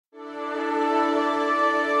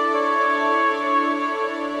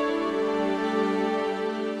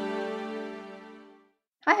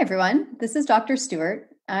everyone. This is Dr. Stuart.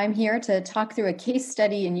 I'm here to talk through a case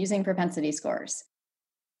study in using propensity scores.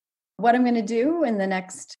 What I'm going to do in the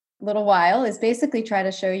next little while is basically try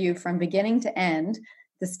to show you from beginning to end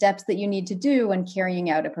the steps that you need to do when carrying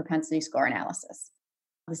out a propensity score analysis.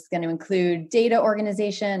 This is going to include data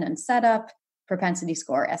organization and setup, propensity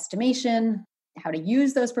score estimation, how to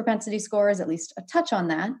use those propensity scores, at least a touch on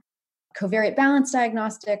that, covariate balance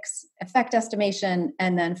diagnostics, effect estimation,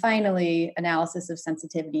 and then finally, analysis of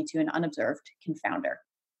sensitivity to an unobserved confounder.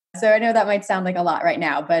 So I know that might sound like a lot right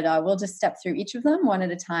now, but we'll just step through each of them one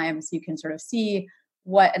at a time so you can sort of see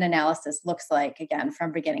what an analysis looks like, again,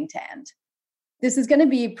 from beginning to end. This is going to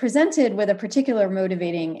be presented with a particular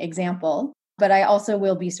motivating example, but I also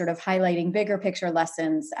will be sort of highlighting bigger picture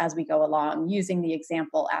lessons as we go along, using the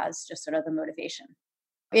example as just sort of the motivation.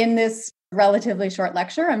 In this relatively short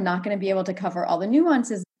lecture, I'm not going to be able to cover all the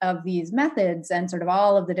nuances of these methods and sort of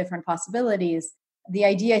all of the different possibilities. The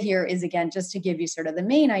idea here is, again, just to give you sort of the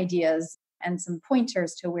main ideas and some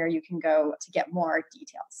pointers to where you can go to get more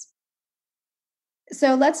details.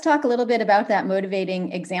 So let's talk a little bit about that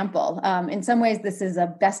motivating example. In some ways, this is a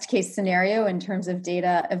best case scenario in terms of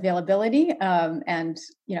data availability. And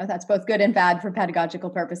that's both good and bad for pedagogical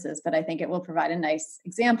purposes, but I think it will provide a nice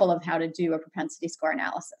example of how to do a propensity score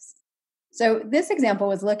analysis. So this example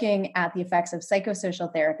was looking at the effects of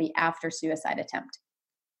psychosocial therapy after suicide attempt.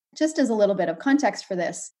 Just as a little bit of context for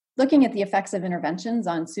this, looking at the effects of interventions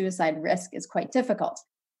on suicide risk is quite difficult.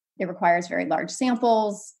 It requires very large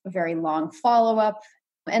samples, a very long follow-up,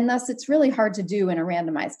 and thus it's really hard to do in a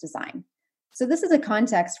randomized design. So this is a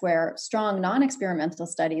context where strong non-experimental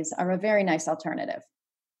studies are a very nice alternative.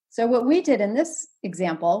 So what we did in this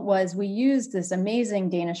example was we used this amazing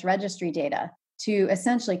Danish registry data to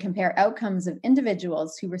essentially compare outcomes of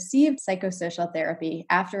individuals who received psychosocial therapy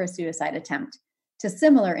after a suicide attempt to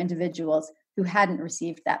similar individuals who hadn't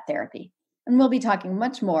received that therapy. And we'll be talking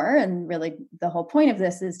much more, and really the whole point of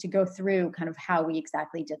this is to go through kind of how we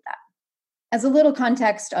exactly did that. As a little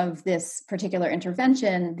context of this particular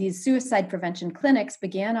intervention, these suicide prevention clinics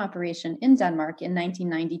began operation in Denmark in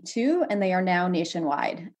 1992, and they are now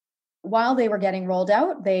nationwide. While they were getting rolled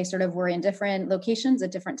out, they sort of were in different locations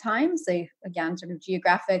at different times. They, again, sort of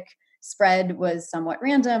geographic spread was somewhat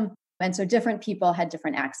random, and so different people had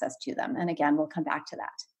different access to them. And again, we'll come back to that.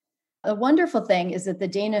 The wonderful thing is that the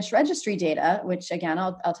Danish registry data, which again,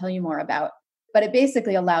 I'll tell you more about, but it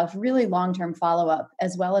basically allows really long-term follow-up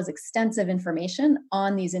as well as extensive information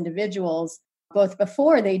on these individuals, both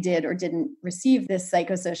before they did or didn't receive this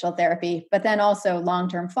psychosocial therapy, but then also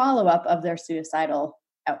long-term follow-up of their suicidal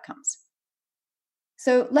outcomes.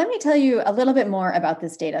 So let me tell you a little bit more about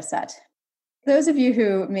this data set. Those of you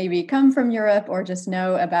who maybe come from Europe or just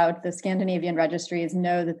know about the Scandinavian registries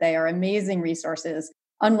know that they are amazing resources,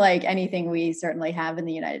 unlike anything we certainly have in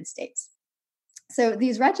the United States. So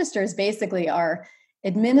these registers basically are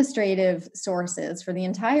administrative sources for the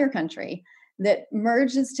entire country that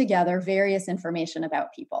merges together various information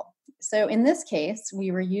about people. So in this case,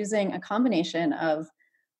 we were using a combination of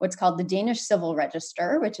what's called the Danish Civil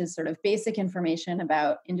Register, which is sort of basic information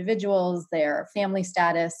about individuals, their family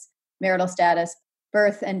status, marital status,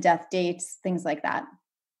 birth and death dates, things like that.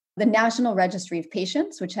 The National Registry of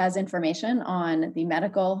Patients, which has information on the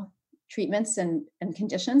medical treatments and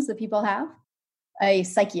conditions that people have. A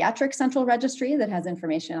psychiatric central registry that has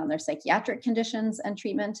information on their psychiatric conditions and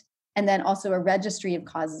treatment. And then also a registry of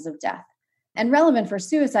causes of death. And relevant for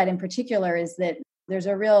suicide in particular is that there's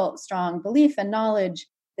a real strong belief and knowledge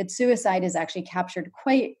that suicide is actually captured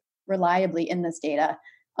quite reliably in this data,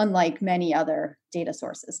 unlike many other data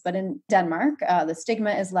sources. But in Denmark, the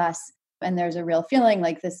stigma is less, and there's a real feeling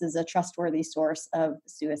like this is a trustworthy source of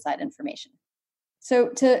suicide information. So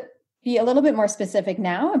to be a little bit more specific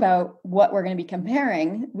now about what we're going to be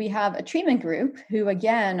comparing, we have a treatment group who,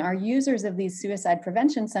 again, are users of these suicide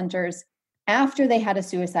prevention centers after they had a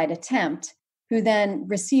suicide attempt, who then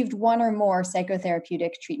received one or more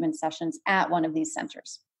psychotherapeutic treatment sessions at one of these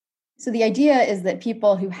centers. So the idea is that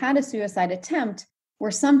people who had a suicide attempt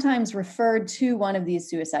were sometimes referred to one of these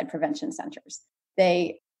suicide prevention centers.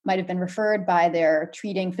 They might have been referred by their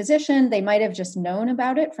treating physician. They might have just known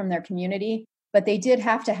about it from their community, but they did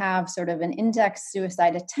have to have sort of an index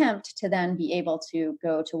suicide attempt to then be able to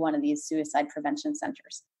go to one of these suicide prevention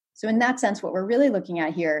centers. So in that sense, what we're really looking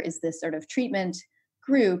at here is this sort of treatment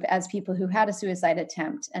group as people who had a suicide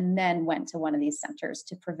attempt and then went to one of these centers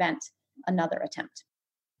to prevent another attempt.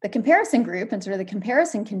 The comparison group and sort of the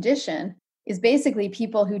comparison condition is basically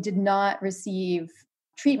people who did not receive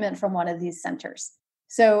treatment from one of these centers.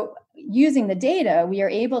 So using the data, we are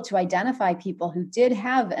able to identify people who did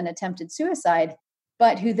have an attempted suicide,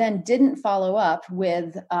 but who then didn't follow up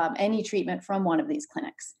with any treatment from one of these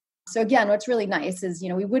clinics. So again, what's really nice is,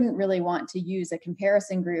 we wouldn't really want to use a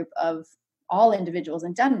comparison group of all individuals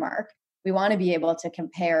in Denmark. We want to be able to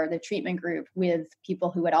compare the treatment group with people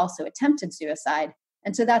who had also attempted suicide.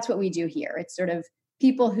 And so that's what we do here. It's sort of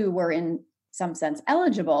people who were in some sense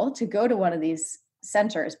eligible to go to one of these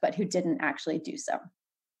centers, but who didn't actually do so.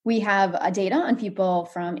 We have data on people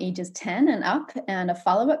from ages 10 and up and a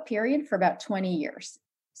follow-up period for about 20 years.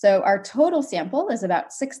 So our total sample is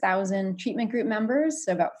about 6,000 treatment group members,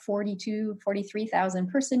 so about 43,000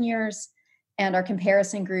 person years. And our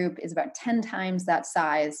comparison group is about 10 times that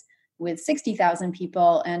size with 60,000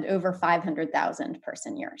 people and over 500,000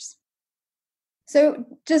 person years. So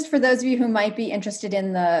just for those of you who might be interested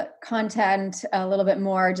in the content a little bit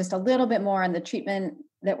more, just a little bit more on the treatment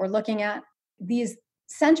that we're looking at, these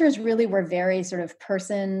centers really were very sort of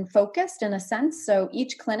person focused in a sense. So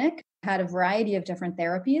each clinic had a variety of different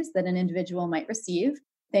therapies that an individual might receive.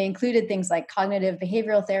 They included things like cognitive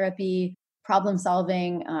behavioral therapy, problem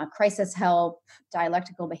solving, crisis help,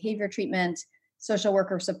 dialectical behavior treatment, social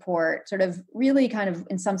worker support, sort of really kind of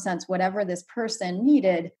in some sense, whatever this person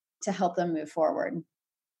needed to help them move forward.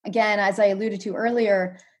 Again, as I alluded to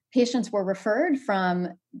earlier, patients were referred from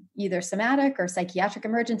either somatic or psychiatric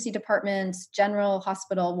emergency departments, general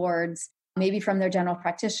hospital wards, maybe from their general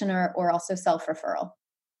practitioner, or also self-referral.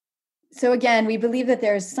 So again, we believe that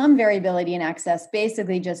there's some variability in access,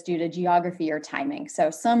 basically just due to geography or timing.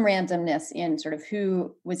 So some randomness in sort of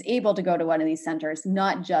who was able to go to one of these centers,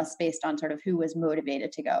 not just based on sort of who was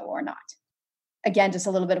motivated to go or not. Again, just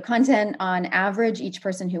a little bit of content. On average, each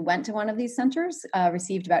person who went to one of these centers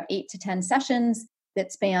received about 8 to 10 sessions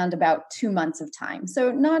that spanned about 2 months of time.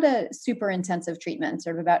 So not a super intensive treatment,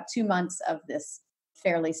 sort of about 2 months of this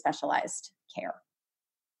fairly specialized care.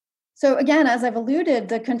 So again, as I've alluded,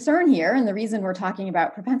 the concern here, and the reason we're talking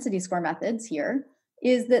about propensity score methods here,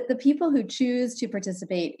 is that the people who choose to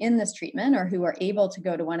participate in this treatment or who are able to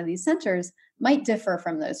go to one of these centers might differ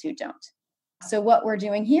from those who don't. So what we're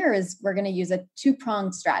doing here is we're going to use a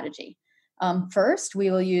two-pronged strategy. First, we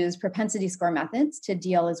will use propensity score methods to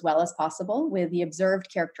deal as well as possible with the observed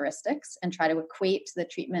characteristics and try to equate the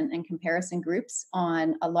treatment and comparison groups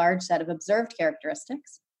on a large set of observed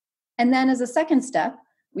characteristics. And then as a second step,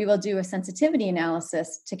 we will do a sensitivity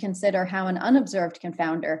analysis to consider how an unobserved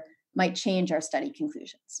confounder might change our study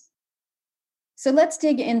conclusions. So let's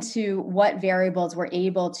dig into what variables we're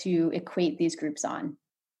able to equate these groups on.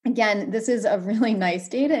 Again, this is a really nice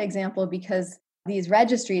data example because these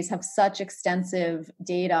registries have such extensive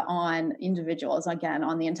data on individuals, again,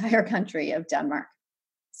 on the entire country of Denmark.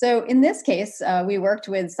 So in this case, we worked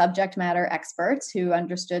with subject matter experts who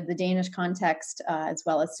understood the Danish context as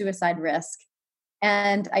well as suicide risk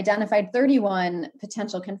and identified 31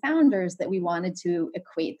 potential confounders that we wanted to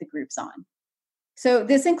equate the groups on. So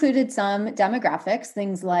this included some demographics,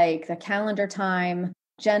 things like the calendar time,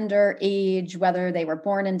 gender, age, whether they were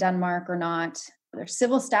born in Denmark or not, their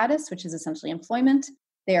civil status, which is essentially employment,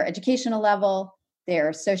 their educational level,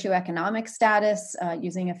 their socioeconomic status,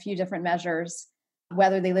 using a few different measures,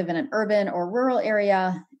 whether they live in an urban or rural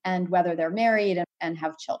area, and whether they're married and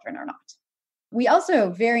have children or not. We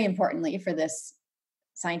also, very importantly for this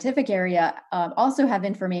scientific area, also have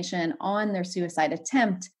information on their suicide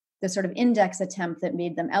attempt, the sort of index attempt that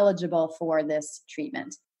made them eligible for this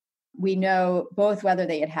treatment. We know both whether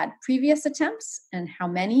they had had previous attempts and how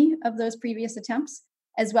many of those previous attempts,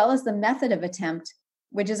 as well as the method of attempt,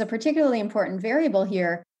 which is a particularly important variable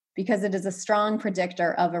here because it is a strong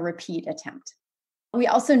predictor of a repeat attempt. We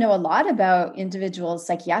also know a lot about individuals'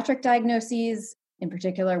 psychiatric diagnoses, in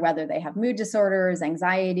particular, whether they have mood disorders,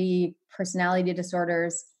 anxiety, personality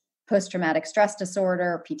disorders, post-traumatic stress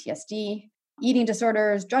disorder, PTSD, eating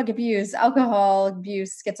disorders, drug abuse, alcohol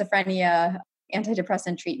abuse, schizophrenia,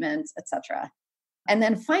 antidepressant treatments, etc. And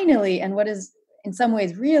then finally, and what is in some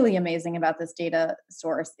ways really amazing about this data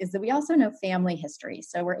source is that we also know family history.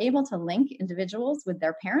 So we're able to link individuals with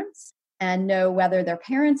their parents and know whether their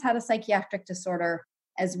parents had a psychiatric disorder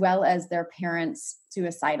as well as their parents'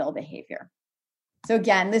 suicidal behavior. So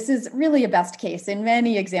again, this is really a best case. In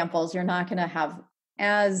many examples, you're not going to have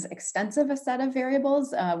as extensive a set of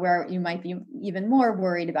variables where you might be even more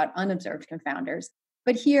worried about unobserved confounders.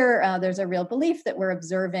 But here, there's a real belief that we're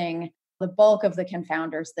observing the bulk of the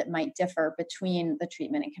confounders that might differ between the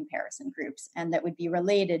treatment and comparison groups and that would be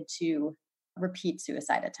related to repeat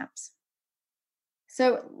suicide attempts.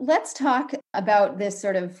 So let's talk about this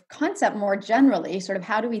sort of concept more generally, sort of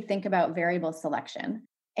how do we think about variable selection?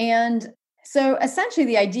 And So essentially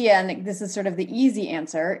the idea, and this is sort of the easy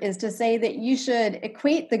answer, is to say that you should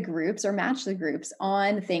equate the groups or match the groups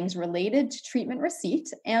on things related to treatment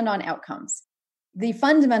receipt and on outcomes. The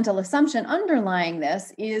fundamental assumption underlying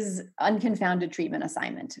this is unconfounded treatment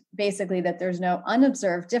assignment. Basically, that there's no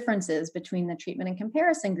unobserved differences between the treatment and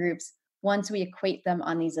comparison groups once we equate them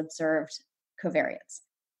on these observed covariates.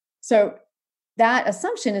 So that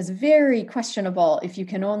assumption is very questionable if you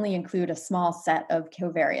can only include a small set of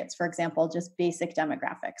covariates, for example, just basic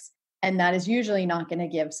demographics. And that is usually not going to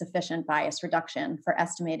give sufficient bias reduction for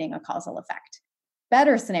estimating a causal effect.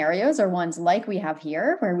 Better scenarios are ones like we have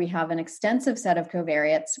here, where we have an extensive set of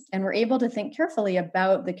covariates and we're able to think carefully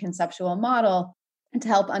about the conceptual model and to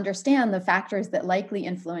help understand the factors that likely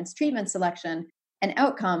influence treatment selection and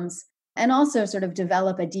outcomes, and also sort of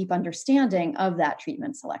develop a deep understanding of that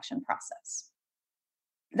treatment selection process.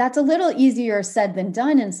 That's a little easier said than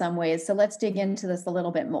done in some ways, so let's dig into this a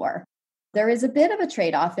little bit more. There is a bit of a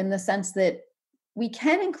trade-off in the sense that we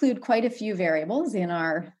can include quite a few variables in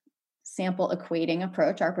our sample equating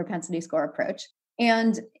approach, our propensity score approach,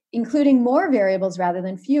 and including more variables rather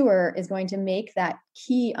than fewer is going to make that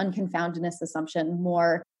key unconfoundedness assumption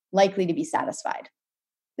more likely to be satisfied.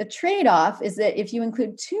 The trade-off is that if you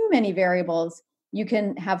include too many variables, you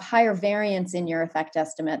can have higher variance in your effect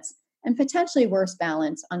estimates and potentially worse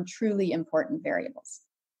balance on truly important variables.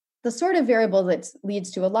 The sort of variable that leads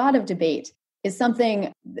to a lot of debate is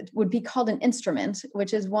something that would be called an instrument,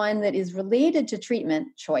 which is one that is related to treatment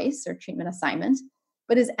choice or treatment assignment,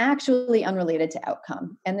 but is actually unrelated to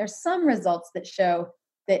outcome. And there's some results that show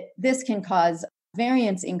that this can cause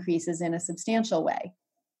variance increases in a substantial way.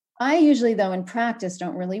 I usually, though, in practice,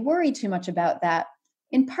 don't really worry too much about that,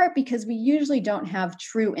 in part because we usually don't have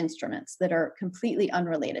true instruments that are completely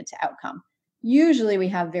unrelated to outcome. Usually we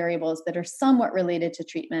have variables that are somewhat related to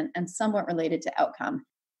treatment and somewhat related to outcome.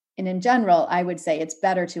 And in general, I would say it's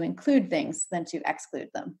better to include things than to exclude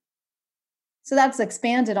them. So that's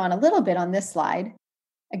expanded on a little bit on this slide.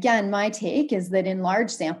 Again, my take is that in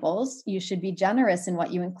large samples, you should be generous in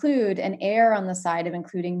what you include and err on the side of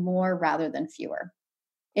including more rather than fewer.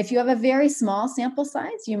 If you have a very small sample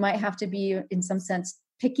size, you might have to be, in some sense,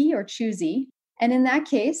 picky or choosy. And in that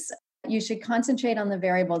case, you should concentrate on the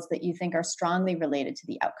variables that you think are strongly related to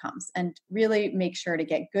the outcomes and really make sure to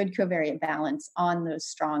get good covariate balance on those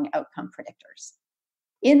strong outcome predictors.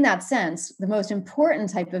 In that sense, the most important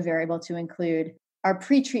type of variable to include are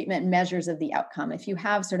pre-treatment measures of the outcome. If you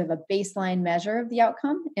have sort of a baseline measure of the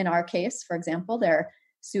outcome, in our case, for example, their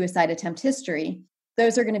suicide attempt history,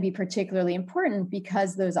 those are going to be particularly important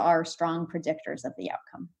because those are strong predictors of the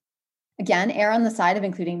outcome. Again, err on the side of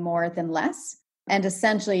including more than less. And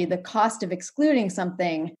essentially, the cost of excluding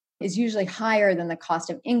something is usually higher than the cost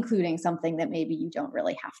of including something that maybe you don't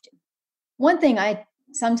really have to. One thing I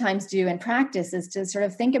sometimes do in practice is to sort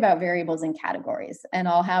of think about variables in categories. And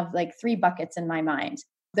I'll have like 3 buckets in my mind.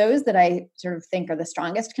 Those that I sort of think are the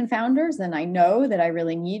strongest confounders, and I know that I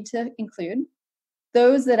really need to include.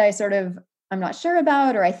 Those that I'm not sure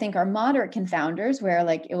about, or I think are moderate confounders where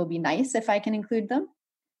like it will be nice if I can include them.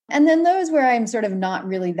 And then those where I'm sort of not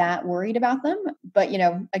really that worried about them. But,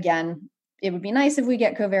 again, it would be nice if we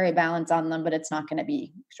get covariate balance on them, but it's not going to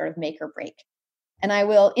be sort of make or break. And I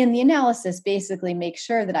will, in the analysis, basically make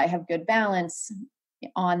sure that I have good balance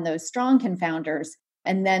on those strong confounders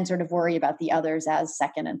and then sort of worry about the others as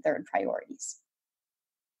second and third priorities.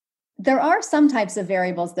 There are some types of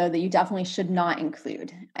variables, though, that you definitely should not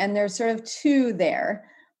include. And there's sort of 2 there.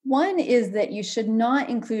 One is that you should not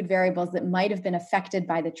include variables that might have been affected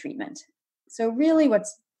by the treatment. So really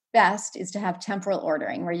what's best is to have temporal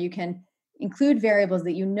ordering, where you can include variables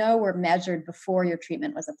that you know were measured before your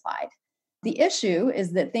treatment was applied. The issue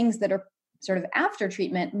is that things that are sort of after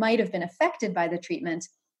treatment might have been affected by the treatment,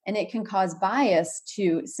 and it can cause bias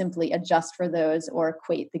to simply adjust for those or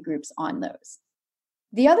equate the groups on those.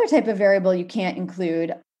 The other type of variable you can't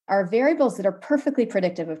include are variables that are perfectly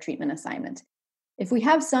predictive of treatment assignment. If we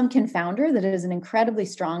have some confounder that is an incredibly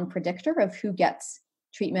strong predictor of who gets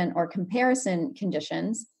treatment or comparison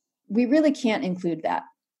conditions, we really can't include that.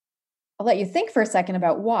 I'll let you think for a second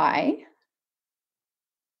about why.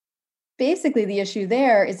 Basically, the issue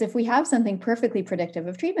there is if we have something perfectly predictive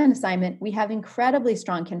of treatment assignment, we have incredibly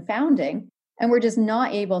strong confounding, and we're just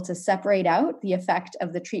not able to separate out the effect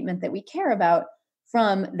of the treatment that we care about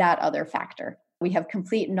from that other factor. We have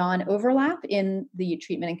complete non-overlap in the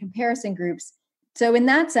treatment and comparison groups. So in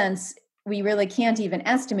that sense, we really can't even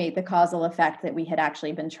estimate the causal effect that we had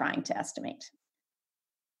actually been trying to estimate.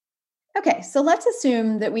 Okay, so let's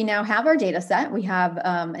assume that we now have our data set. We have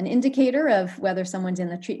an indicator of whether someone's in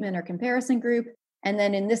the treatment or comparison group. And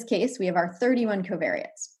then in this case, we have our 31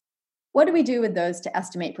 covariates. What do we do with those to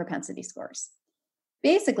estimate propensity scores?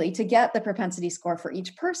 Basically, to get the propensity score for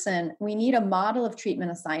each person, we need a model of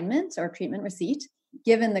treatment assignment or treatment receipt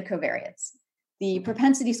given the covariates. The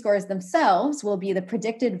propensity scores themselves will be the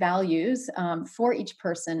predicted values for each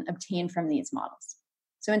person obtained from these models.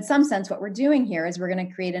 So in some sense, what we're doing here is we're going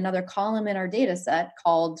to create another column in our data set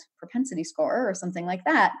called propensity score or something like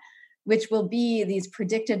that, which will be these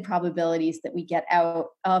predicted probabilities that we get out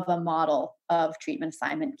of a model of treatment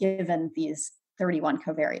assignment given these 31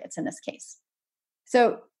 covariates in this case.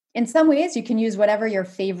 So in some ways, you can use whatever your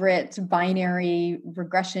favorite binary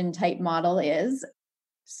regression type model is.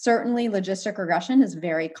 Certainly, logistic regression is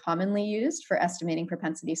very commonly used for estimating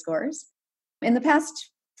propensity scores. In the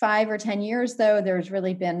past 5 or 10 years, though, there's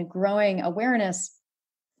really been growing awareness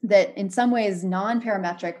that in some ways,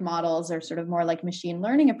 non-parametric models or sort of more like machine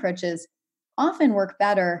learning approaches often work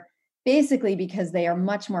better, basically because they are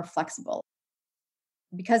much more flexible.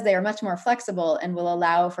 Because they are much more flexible and will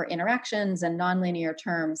allow for interactions and nonlinear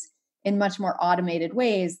terms in much more automated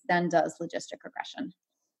ways than does logistic regression.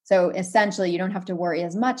 So essentially, you don't have to worry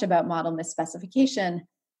as much about model misspecification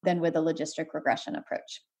than with a logistic regression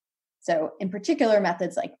approach. So in particular,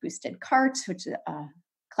 methods like boosted CART, which is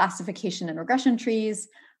classification and regression trees,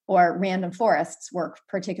 or random forests work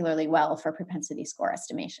particularly well for propensity score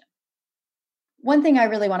estimation. One thing I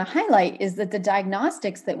really want to highlight is that the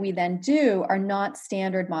diagnostics that we then do are not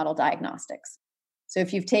standard model diagnostics. So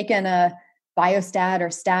if you've taken a biostat or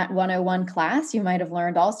stat 101 class, you might have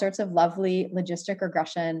learned all sorts of lovely logistic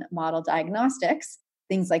regression model diagnostics,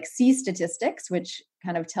 things like C-statistics, which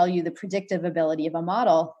kind of tell you the predictive ability of a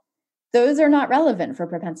model. Those are not relevant for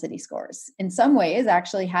propensity scores. In some ways,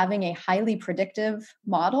 actually having a highly predictive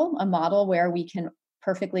model, a model where we can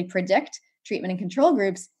perfectly predict treatment and control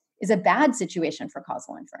groups, is a bad situation for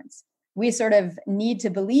causal inference. We sort of need to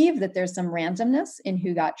believe that there's some randomness in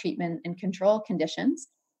who got treatment and control conditions.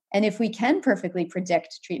 And if we can perfectly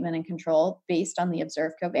predict treatment and control based on the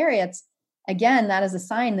observed covariates, again, that is a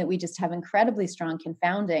sign that we just have incredibly strong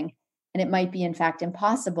confounding, and it might be, in fact,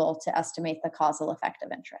 impossible to estimate the causal effect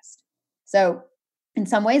of interest. So in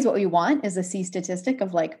some ways, what we want is a C-statistic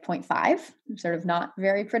of like 0.5, sort of not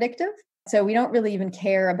very predictive. So we don't really even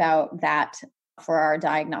care about that for our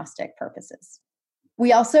diagnostic purposes.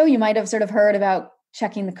 We also, you might have sort of heard about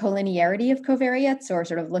checking the collinearity of covariates or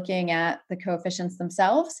sort of looking at the coefficients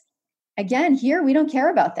themselves. Again, here, we don't care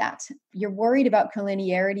about that. You're worried about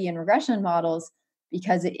collinearity in regression models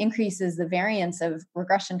because it increases the variance of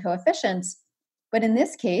regression coefficients. But in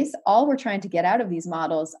this case, all we're trying to get out of these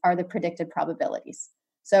models are the predicted probabilities.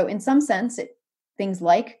 So in some sense, things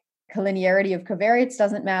like collinearity of covariates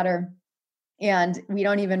doesn't matter. And we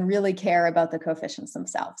don't even really care about the coefficients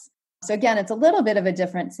themselves. So again, it's a little bit of a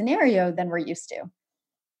different scenario than we're used to.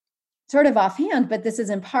 Sort of offhand, but this is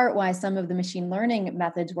in part why some of the machine learning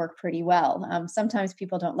methods work pretty well. Sometimes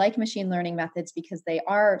people don't like machine learning methods because they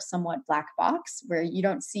are somewhat black box, where you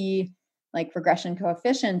don't see like regression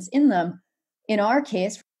coefficients in them. In our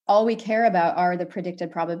case, all we care about are the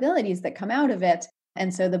predicted probabilities that come out of it.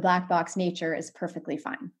 And so the black box nature is perfectly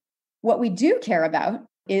fine. What we do care about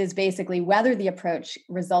is basically whether the approach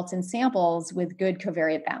results in samples with good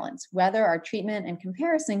covariate balance, whether our treatment and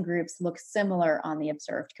comparison groups look similar on the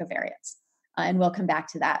observed covariates. And we'll come back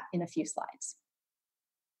to that in a few slides.